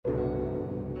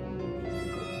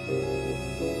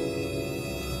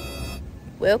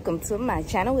Welcome to my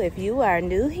channel. If you are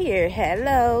new here,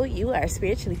 hello. You are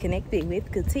spiritually connected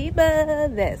with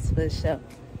Katiba, that's for sure.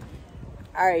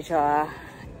 All right, y'all.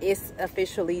 It's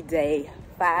officially day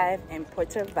 5 in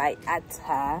Puerto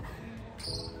Vallarta.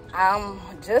 I'm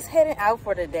just heading out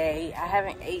for the day. I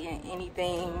haven't eaten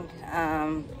anything.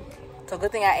 So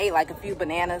good thing I ate like a few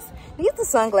bananas. These are the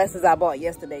sunglasses I bought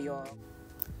yesterday, y'all.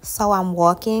 So I'm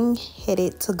walking,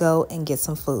 headed to go and get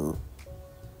some food.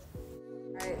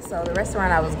 Alright, so the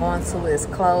restaurant I was going to is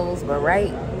closed, but like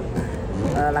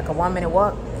a 1-minute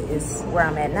walk is where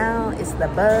I'm at now. It's the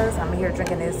Buzz. I'm here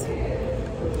drinking this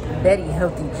Betty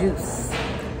healthy juice.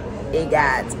 It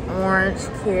got orange,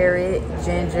 carrot,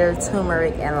 ginger,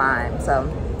 turmeric, and lime. So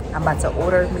I'm about to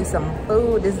order me some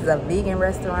food. This is a vegan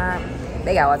restaurant.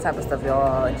 They got all type of stuff,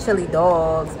 y'all. Chili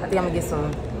dogs. I think I'm gonna get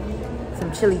some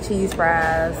chili cheese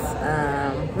fries.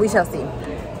 We shall see.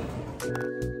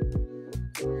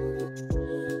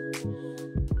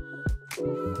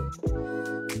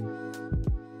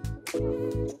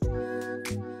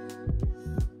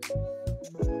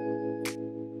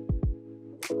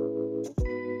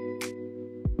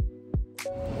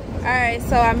 Alright,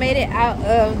 so I made it out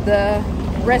of the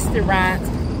restaurant.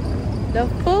 The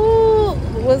food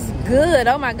was good.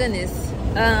 Oh my goodness.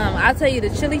 I'll tell you, the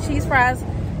chili cheese fries,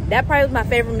 that probably was my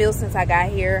favorite meal since I got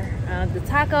here. The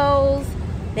tacos,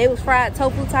 they was fried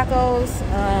tofu tacos.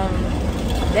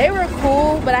 They were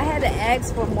cool, but I had to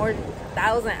ask for more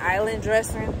Thousand Island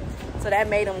dressing, so that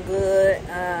made them good.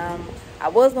 I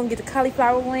was gonna get the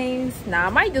cauliflower wings. Now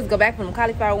I might just go back for them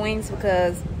cauliflower wings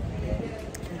because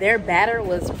their batter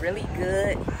was really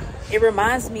good. It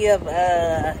reminds me of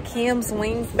Kim's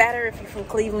Wings batter. If you're from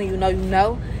Cleveland, you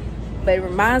know. But it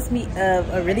reminds me of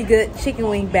a really good chicken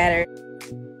wing batter.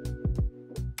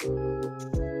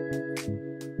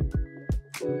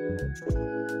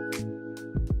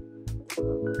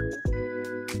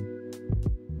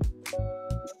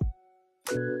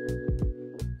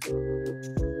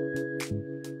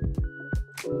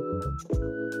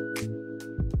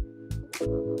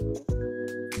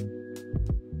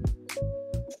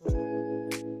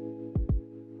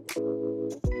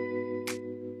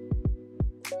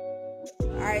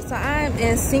 Alright, so I'm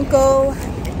in Cinco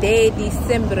de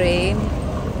Diciembre.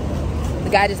 The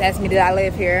guy just asked me, did I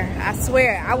live here? I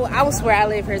swear, I will swear I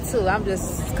live here too. I'm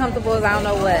just as comfortable as I don't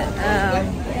know what.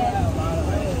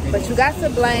 But you got to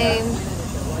blame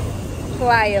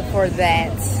Playa for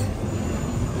that.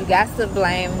 You got to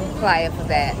blame Playa for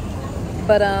that.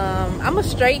 But I'm a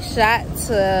straight shot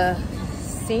to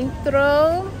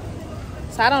Centro.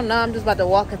 So I don't know, I'm just about to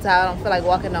walk into. I don't feel like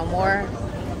walking no more.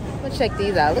 Let's check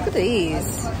these out. Look at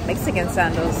these Mexican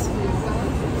sandals.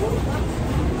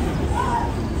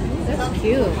 That's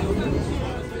cute.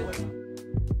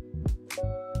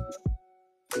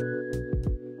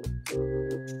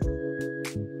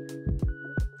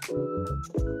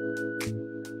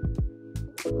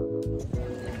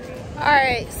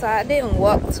 Alright, so I didn't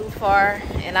walk too far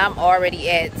and I'm already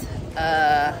at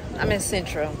I'm in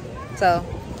Central. So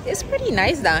it's pretty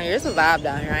nice down here. It's a vibe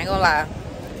down here, I ain't gonna lie.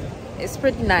 It's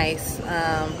pretty nice.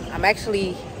 I'm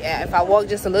actually, if I walk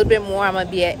just a little bit more, I'm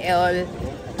gonna be at El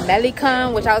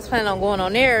Malecon, which I was planning on going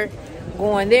there.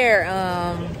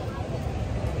 I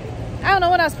don't know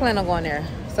what I was planning on going there.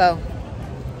 So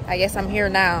I guess I'm here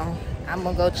now. I'm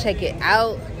gonna go check it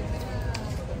out.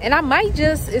 And I might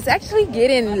just, it's actually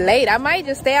getting late. I might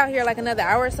just stay out here like another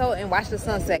hour or so and watch the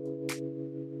sunset.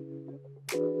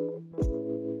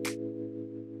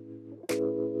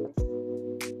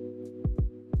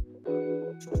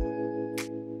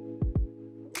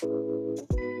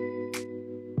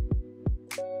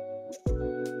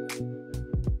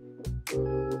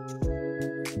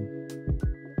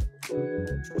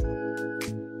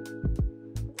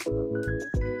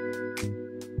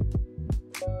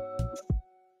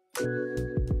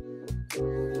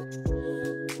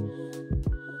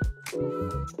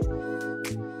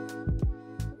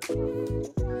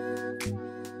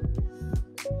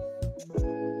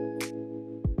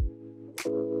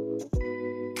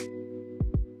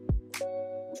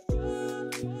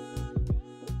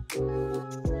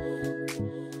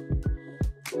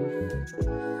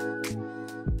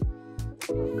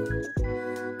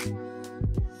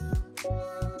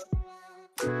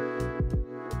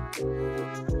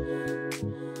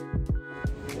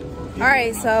 All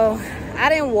right, so I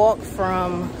didn't walk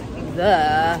from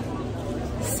the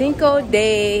Cinco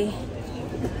de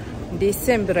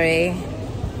Diciembre,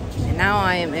 and now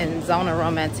I am in Zona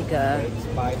Romantica.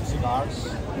 Buy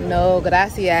cigars? No,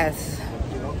 gracias.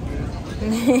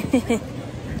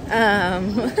 I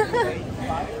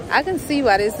can see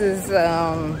why this is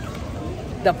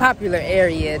the popular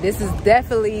area. This is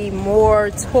definitely more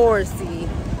touristy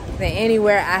than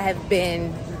anywhere I have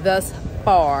been thus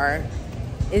far.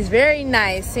 It's very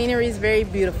nice, scenery is very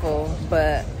beautiful,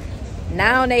 but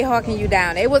now they hawking you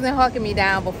down. They wasn't hawking me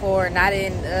down before, not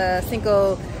in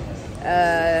Cinco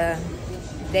de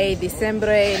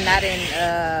Diciembre,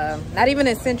 not even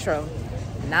in Centro.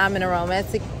 Now I'm in a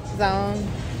romantic zone,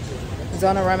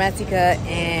 Zona Romantica,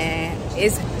 and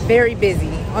it's very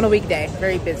busy on a weekday,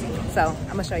 very busy. So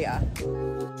I'm gonna show y'all.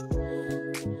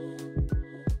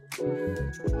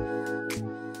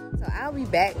 So I'll be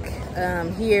back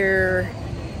here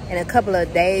in a couple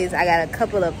of days. I got a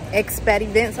couple of expat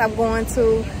events I'm going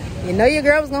to. You know your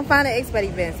girl was gonna find the expat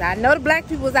events. I know the black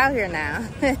people's out here now.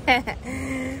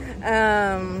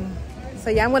 So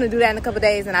yeah, I'm gonna do that in a couple of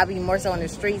days, and I'll be more so on the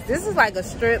streets. This is like a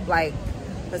strip, like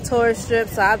a tourist strip,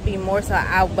 so I'll be more so,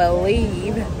 I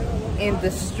believe, in the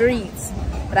streets.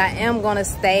 But I am gonna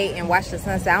stay and watch the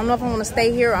sunset. I don't know if I'm gonna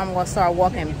stay here or I'm gonna start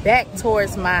walking back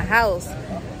towards my house.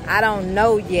 I don't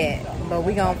know yet, but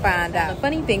we gonna find out. The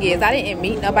funny thing is, I didn't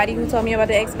meet nobody who told me about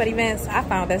the expat events. I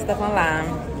found that stuff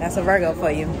online. That's a Virgo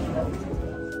for you.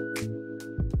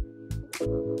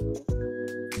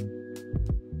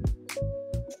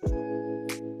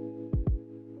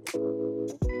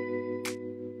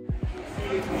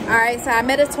 All right, so I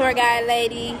met a tour guide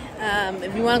lady.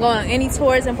 If you want to go on any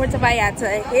tours in Puerto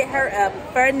Vallarta, hit her up,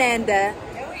 Fernanda.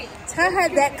 Tell her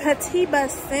that Katiba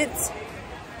sent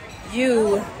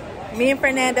you. Me and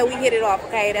Fernanda, we hit it off,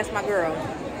 okay? That's my girl.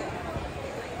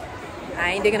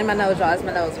 I ain't digging in my nose, y'all. It's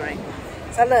my nose ring.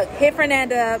 So look, hit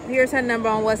Fernanda up. Here's her number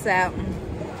on WhatsApp.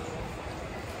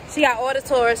 She got all the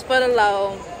tours for the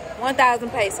low, 1,000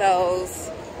 pesos,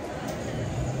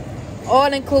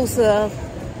 all inclusive,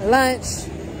 lunch,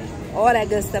 all that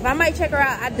good stuff. I might check her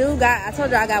out. I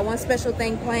told her I got one special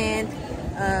thing planned.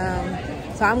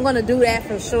 So I'm gonna do that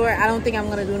for sure. I don't think I'm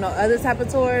gonna do no other type of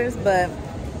tours, but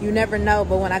you never know.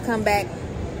 But when I come back,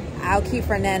 I'll keep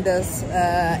Fernanda's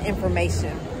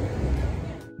information.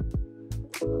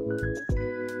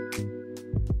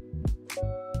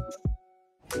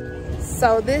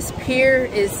 So this pier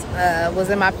was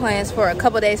in my plans for a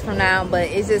couple days from now, but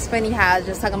it's just funny how I was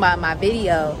just talking about in my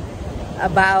video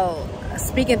about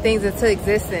speaking things into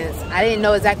existence. I didn't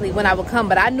know exactly when I would come,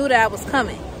 but I knew that I was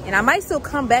coming. And I might still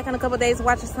come back in a couple days to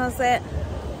watch the sunset,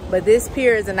 but this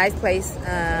pier is a nice place.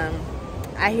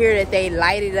 I hear that they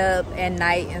light it up at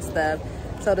night and stuff.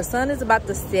 So the sun is about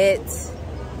to set,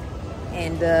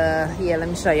 and yeah, let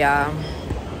me show y'all.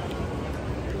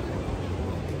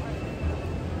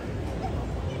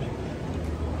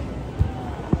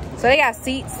 So they got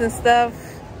seats and stuff.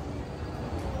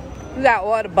 We got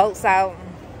all the boats out.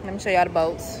 Let me show y'all the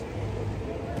boats.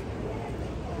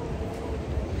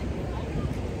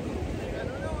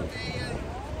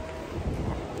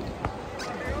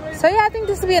 So yeah, I think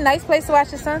this would be a nice place to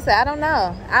watch the sunset. I don't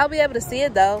know. I'll be able to see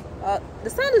it though. The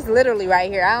sun is literally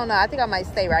right here. I don't know. I think I might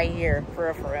stay right here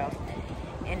for real.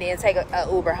 And then take a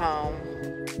Uber home.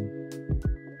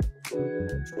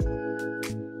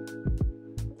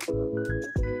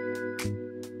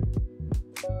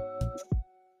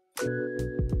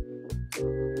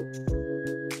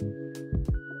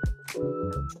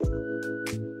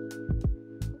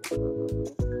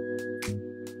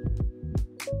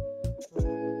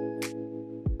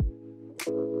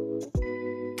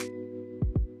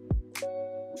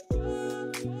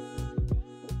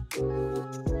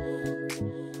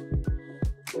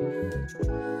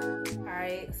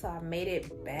 So I made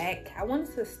it back. I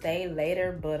wanted to stay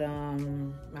later, but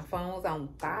my phone was on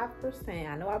 5%.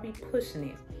 I know I'll be pushing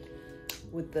it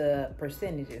with the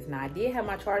percentages. Now I did have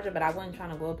my charger, but I wasn't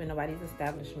trying to go up in nobody's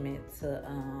establishment to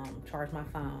charge my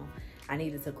phone. I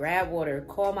needed to grab water,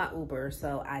 call my Uber,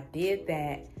 so I did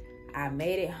that. I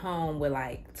made it home with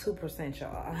like 2%,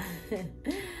 y'all.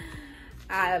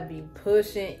 I'll be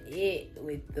pushing it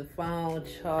with the phone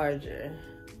charger.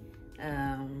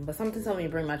 But something told me to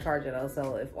bring my charger though,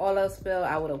 so if all else failed,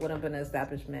 I wouldn't been in the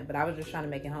establishment, but I was just trying to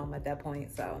make it home at that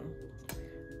point. So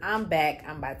I'm back.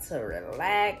 I'm about to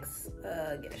relax,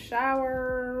 get a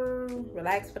shower,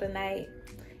 relax for the night,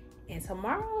 and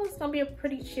tomorrow is gonna be a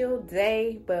pretty chill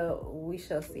day, but we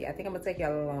shall see. I think I'm gonna take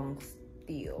y'all along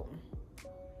still.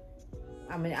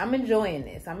 I'm enjoying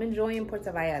this. I'm enjoying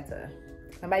Puerto Vallarta.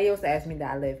 Somebody else asked me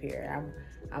that I live here.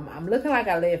 I'm looking like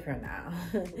I live here now.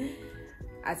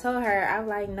 I told her, I was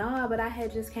like, nah, but I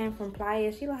had just came from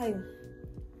Playa. She like,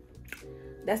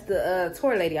 that's the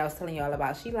tour lady I was telling y'all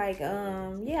about. She like,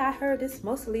 yeah, I heard it's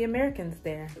mostly Americans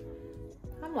there.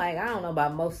 I'm like, I don't know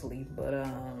about mostly, but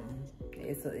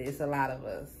it's a lot of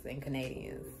us and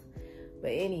Canadians. But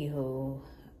anywho,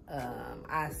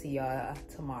 I'll see y'all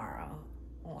tomorrow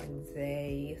on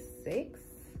day 6,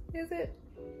 is it?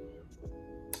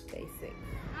 Day 6.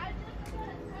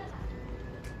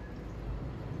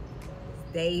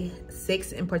 Day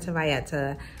 6 in Puerto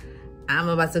Vallarta. I'm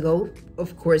about to go,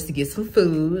 of course, to get some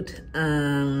food.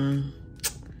 I'm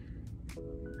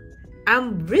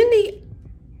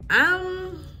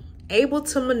able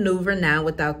to maneuver now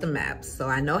without the maps. So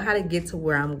I know how to get to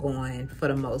where I'm going for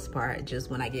the most part. Just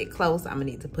when I get close, I'm gonna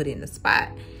need to put in the spot,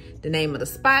 the name of the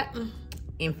spot,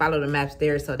 and follow the maps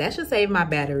there. So that should save my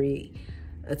battery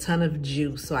a ton of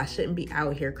juice. So I shouldn't be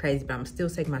out here crazy, but I'm still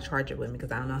taking my charger with me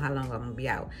because I don't know how long I'm gonna be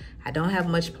out. I don't have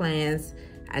much plans.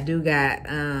 I do got,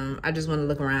 I just wanna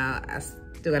look around. I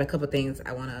still got a couple things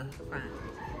I wanna find.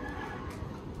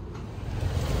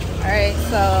 All right,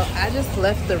 so I just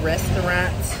left the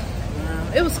restaurant.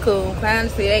 It was cool.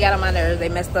 Honestly, they got on my nerves. They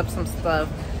messed up some stuff.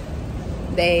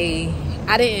 I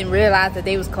didn't realize that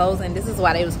they was closing. This is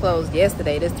why they was closed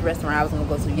yesterday. This is the restaurant I was gonna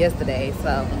go to yesterday.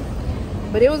 So,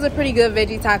 but it was a pretty good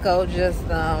veggie taco. Just,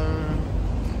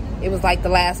 it was like the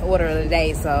last order of the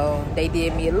day. So they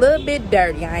did me a little bit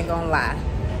dirty, I ain't gonna lie.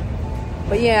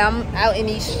 But yeah, I'm out in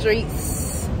these streets.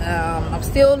 I'm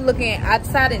still looking. I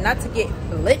decided not to get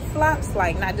flip-flops,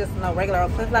 like not just no regular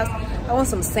old flip-flops. I want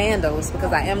some sandals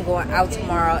because I am going out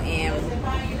tomorrow and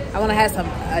I want to have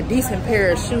a decent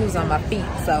pair of shoes on my feet.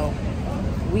 So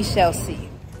we shall see.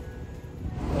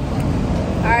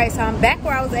 All right, so I'm back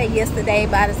where I was at yesterday,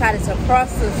 but I decided to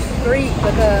cross the street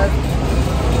because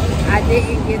I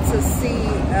didn't get to see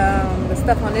the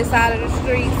stuff on this side of the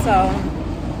street. So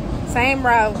same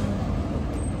route,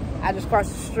 I just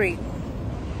crossed the street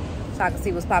so I can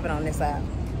see what's popping on this side.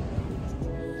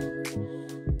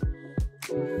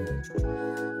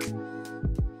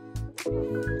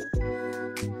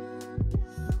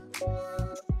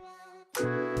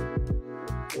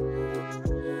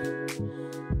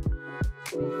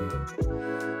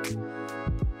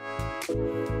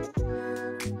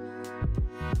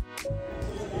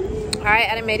 All right,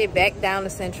 I done made it back down to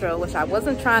Central, which I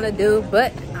wasn't trying to do,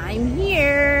 but I'm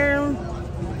here.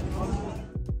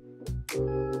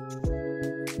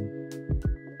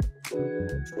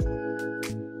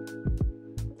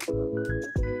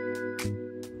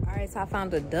 All right, so I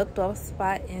found a ducked off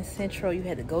spot in Central. You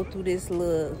had to go through this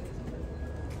little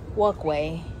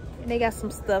walkway, and they got some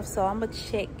stuff, so I'm gonna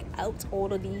check out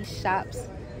all of these shops,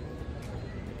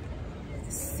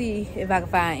 see if I can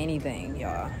find anything,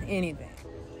 y'all, anything.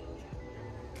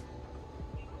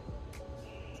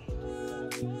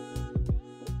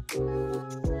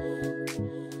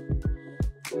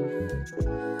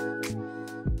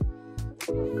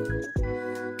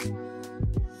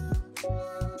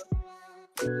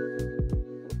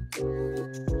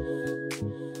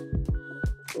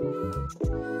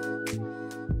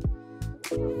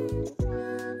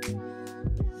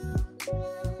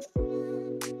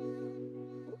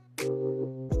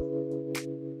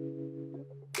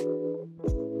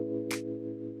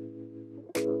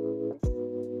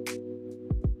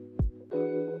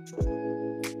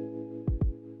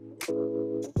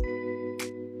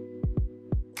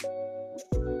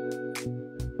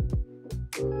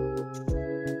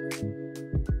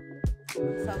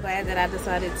 So glad that I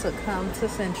decided to come to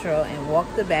Central and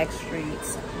walk the back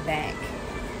streets back.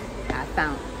 I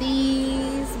found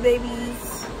these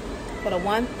babies for the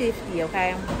 $150,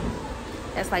 okay?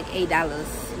 That's like $8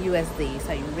 USD,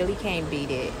 so you really can't beat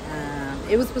it.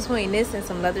 It was between this and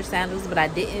some leather sandals, but I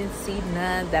didn't see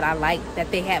none that I liked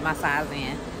that they had my size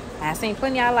in. I seen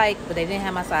plenty I liked, but they didn't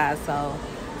have my size, so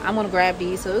I'm gonna grab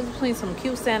these. So it was between some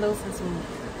cute sandals and some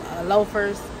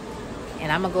loafers,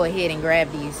 and I'm gonna go ahead and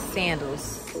grab these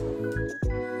sandals.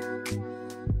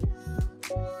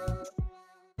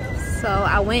 So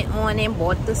I went on and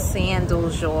bought the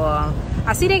sandals, y'all.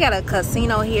 I see they got a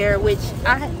casino here, which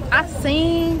I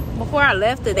seen before I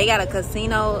left it. They got a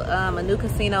casino, a new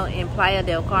casino in Playa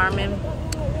del Carmen,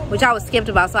 which I was skipped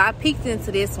about. So I peeked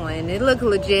into this one. It looked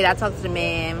legit. I talked to the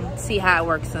man, see how it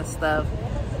works and stuff.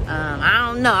 I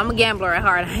don't know. I'm a gambler at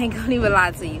heart. I ain't gonna even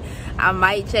lie to you. I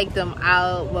might check them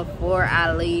out before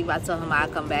I leave. I told him I'll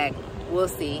come back. We'll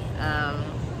see. I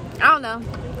don't know.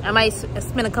 I might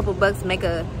spend a couple bucks, make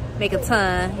a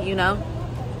ton, you know.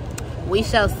 We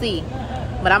shall see.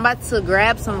 But I'm about to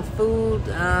grab some food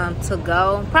to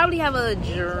go. Probably have a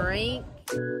drink.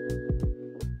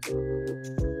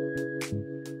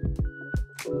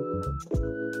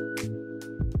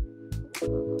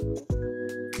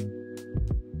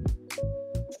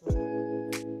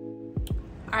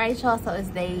 All right, y'all, so it's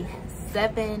day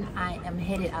 7. I am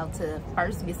headed out to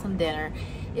first get some dinner.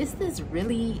 It's this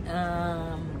really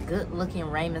good looking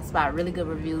ramen spot, really good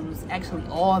reviews, actually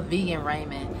all vegan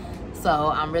ramen. So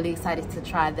I'm really excited to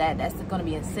try that. That's going to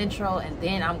be in Central, and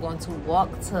then I'm going to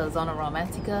walk to Zona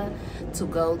Romantica to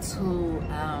go to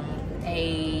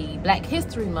a Black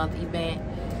History Month event.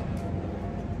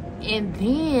 And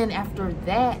then after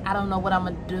that, I don't know what I'm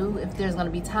gonna do, if there's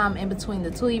gonna be time in between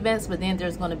the two events, but then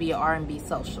there's gonna be an R&B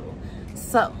social.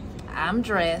 So I'm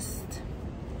dressed.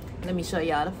 Let me show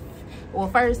y'all well,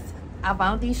 first I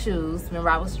found these shoes. Remember,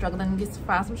 I was struggling to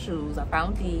find some shoes. I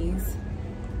found these.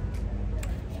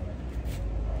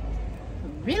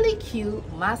 Really cute,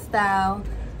 my style.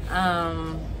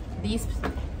 This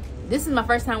is my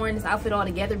first time wearing this outfit all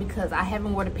together because I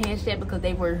haven't worn the pants yet because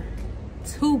they were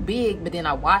too big, but then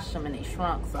I washed them and they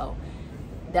shrunk, so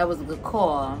that was a good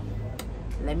call.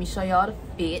 Let me show y'all the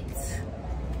fit.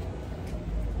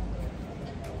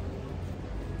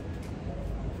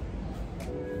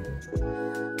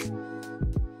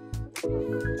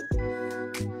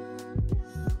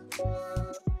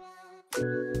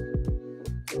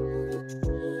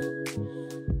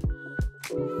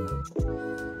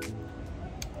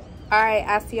 All right,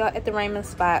 I'll see y'all at the ramen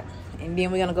spot, and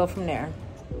then we're gonna go from there.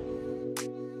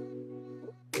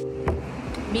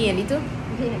 Bien, ¿y tú?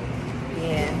 Bien.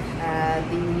 Bien.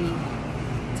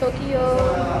 The Tokyo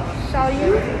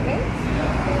Shoyu, okay.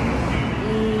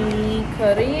 Y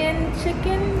Korean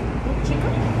chicken.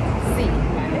 ¿Chicken? Sí.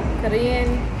 Vale. Korean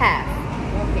half.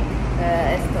 Okay.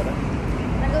 Es todo.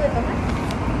 ¿Algo de tomar?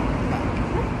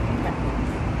 No.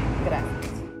 Gracias.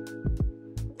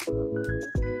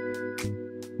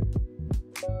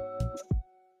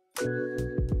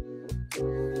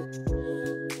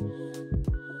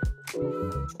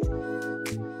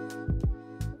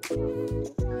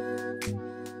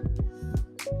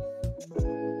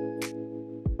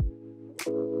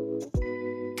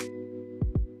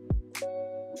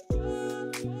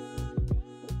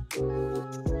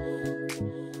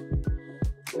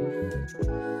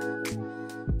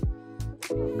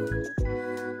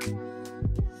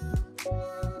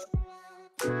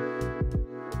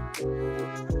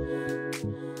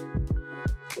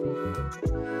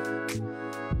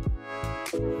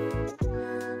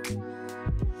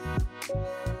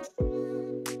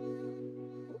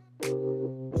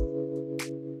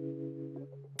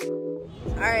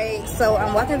 Alright, so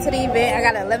I'm walking to the event. I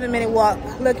got an 11-minute walk.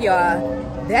 Look, y'all,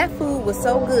 that food was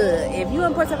so good. If you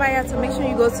in Puerto Vallarta, make sure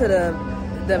you go to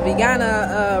the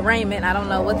Vegana ramen. I don't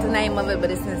know what's the name of it, but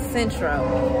it's in Centro.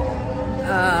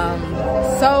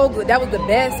 So good. That was the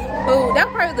best food. That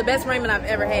was probably the best ramen I've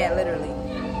ever had, literally.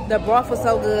 The broth was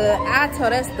so good. I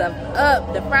tore that stuff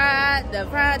up. The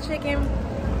fried chicken.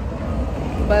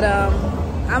 But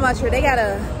I'm not sure. They got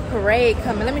a parade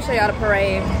coming. Let me show y'all the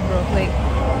parade real quick.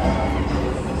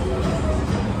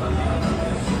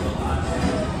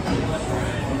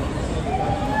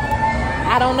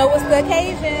 I don't know what's the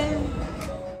occasion.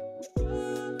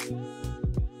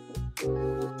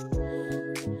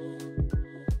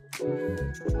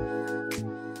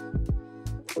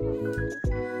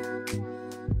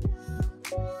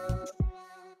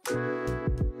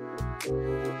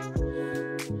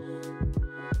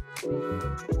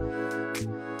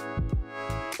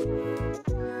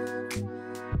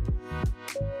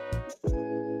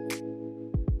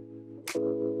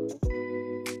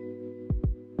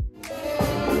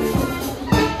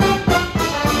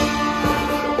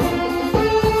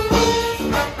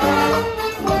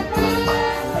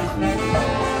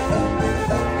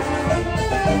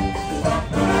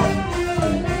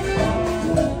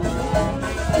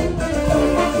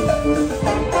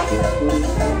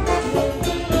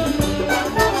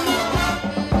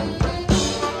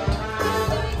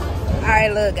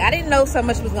 Look, I didn't know so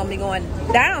much was gonna be going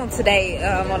down today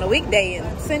on a weekday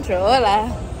in Central. Hola.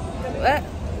 What?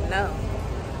 No.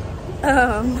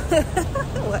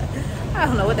 What? I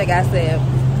don't know what that guy said.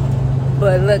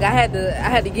 But look, I had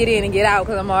to get in and get out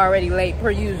because I'm already late per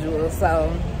usual.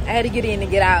 So I had to get in and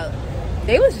get out.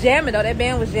 They was jamming though. That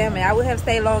band was jamming. I would have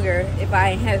stayed longer if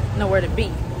I ain't had nowhere to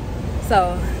be.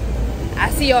 So I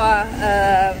see y'all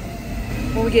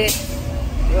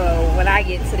when I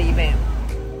get to the event.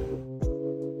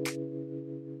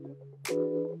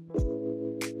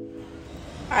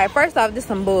 Alright, first off, this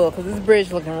some bull because this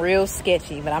bridge looking real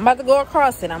sketchy. But I'm about to go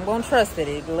across it. I'm going to trust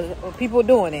it. Look, people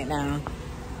doing it now.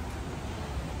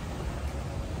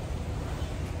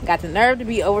 Got the nerve to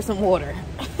be over some water.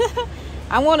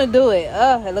 I want to do it.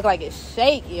 It look like it's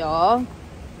shake, y'all.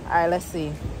 Alright, let's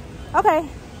see. Okay.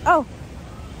 Oh.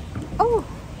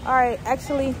 Alright,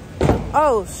 actually.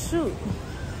 Oh, shoot.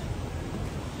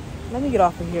 Let me get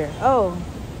off of here. Oh.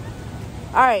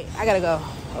 Alright, I gotta go.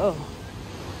 Oh.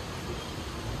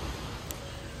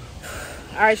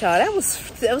 right, y'all, that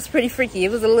was pretty freaky.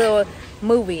 It was a little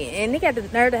movie, and they got the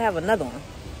nerve to have another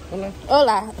one.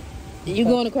 Hola. You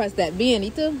going across that? Bien, ¿y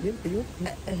tú?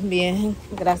 Bien.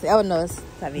 Gracias. Oh, no,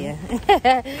 está bien.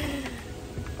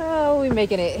 Oh, we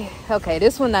making it. Okay,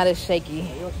 this one not as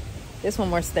shaky. This one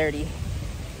more sturdy.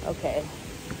 Okay.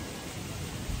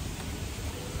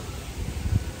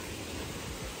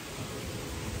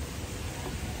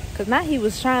 Because now he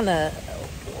was trying to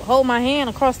hold my hand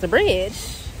across the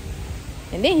bridge.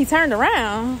 And then he turned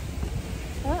around.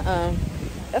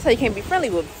 That's how you can't be friendly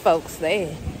with folks.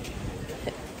 They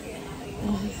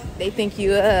think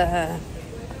you, I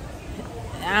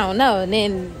don't know. And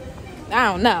then,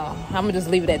 I don't know. I'm going to just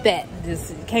leave it at that.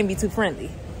 Just can't be too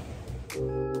friendly.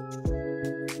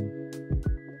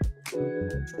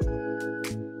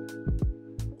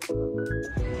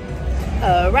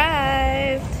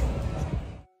 Arrived.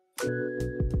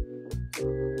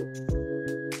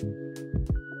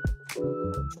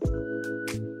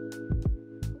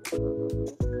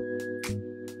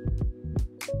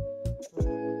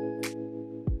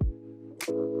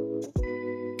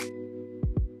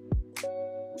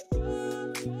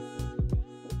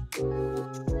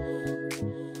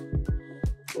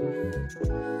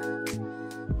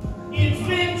 It's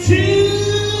been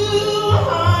too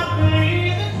hard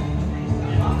breathing.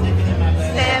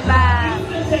 Stand by.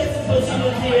 Houston, Texas, so she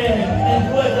was here,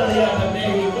 and Puerto Vallarta,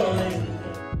 Mexico.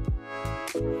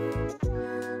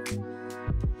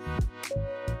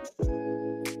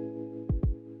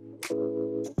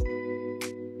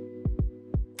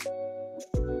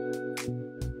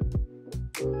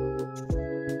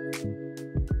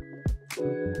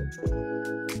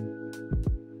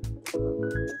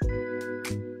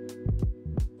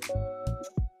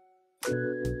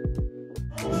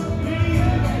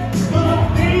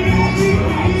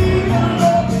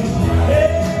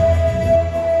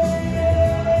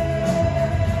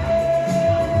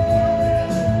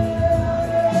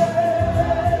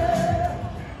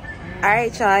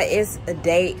 Alright, y'all, it's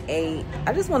day 8.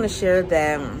 I just want to share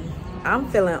that I'm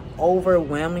feeling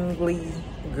overwhelmingly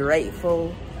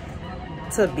grateful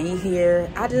to be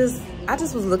here. I just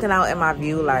was looking out at my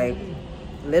view, like,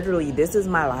 literally, this is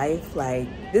my life. Like,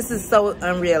 this is so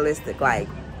unrealistic. Like,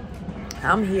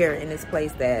 I'm here in this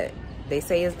place that they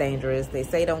say is dangerous, they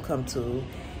say don't come to,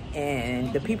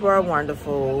 and the people are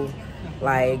wonderful.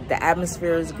 Like, the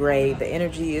atmosphere is great, the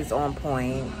energy is on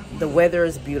point, the weather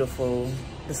is beautiful,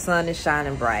 the sun is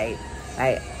shining bright.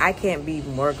 Like, I can't be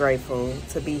more grateful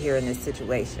to be here in this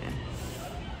situation.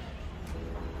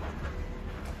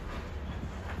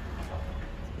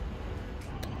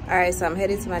 All right, so I'm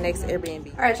headed to my next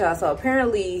Airbnb. All right, y'all, so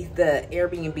apparently the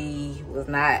Airbnb was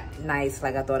not nice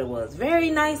like I thought it was. Very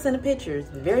nice in the pictures,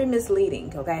 very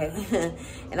misleading, okay?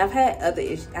 And I had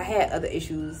other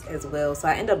issues as well, so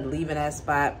I ended up leaving that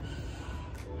spot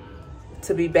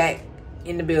to be back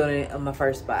in the building of my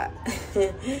first spot.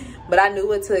 But I knew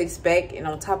what to expect, and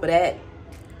on top of that,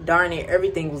 darn it,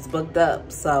 everything was booked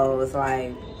up. So it's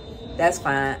like, that's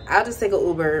fine. I'll just take an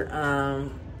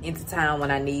Uber into town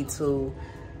when I need to.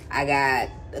 I got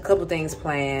a couple things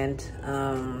planned.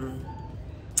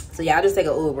 So yeah, I'll just take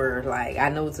an Uber. Like, I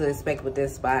know what to expect with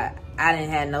this spot. I didn't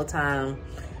have no time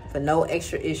for no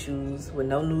extra issues with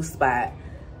no new spot.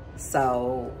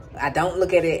 So I don't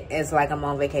look at it as like I'm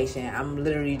on vacation. I'm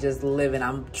literally just living.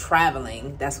 I'm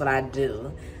traveling. That's what I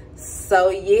do. So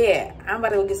yeah, I'm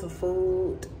about to go get some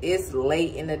food. It's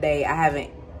late in the day. I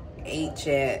haven't ate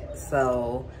yet.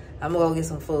 So I'm gonna go get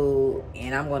some food,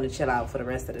 and I'm gonna chill out for the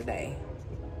rest of the day.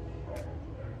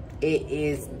 It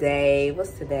is day,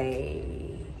 what's today?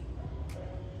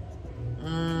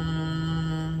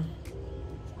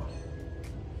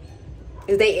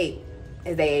 It's day 8.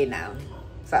 It's day 8 now.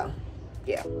 So,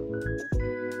 yeah.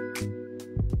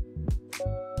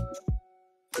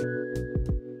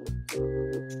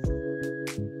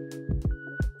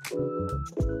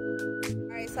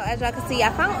 Alright, so as y'all can see, I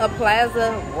found a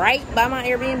plaza right by my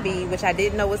Airbnb, which I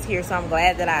didn't know was here, so I'm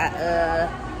glad that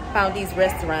I found these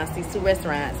restaurants, these 2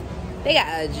 restaurants. They got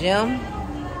a gym,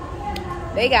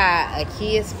 they got a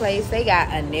kids place, they got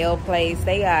a nail place,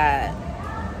 they got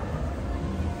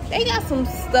some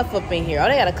stuff up in here. Oh,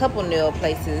 they got a couple nail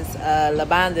places.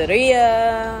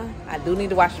 Lavanderia. I do need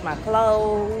to wash my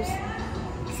clothes.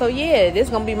 So yeah,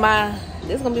 this gonna be my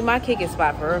kicking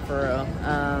spot for real,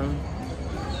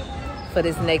 for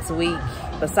this next week,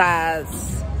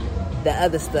 besides the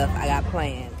other stuff I got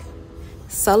planned.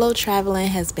 Solo traveling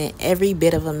has been every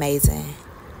bit of amazing.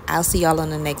 I'll see y'all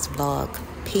on the next vlog.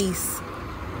 Peace.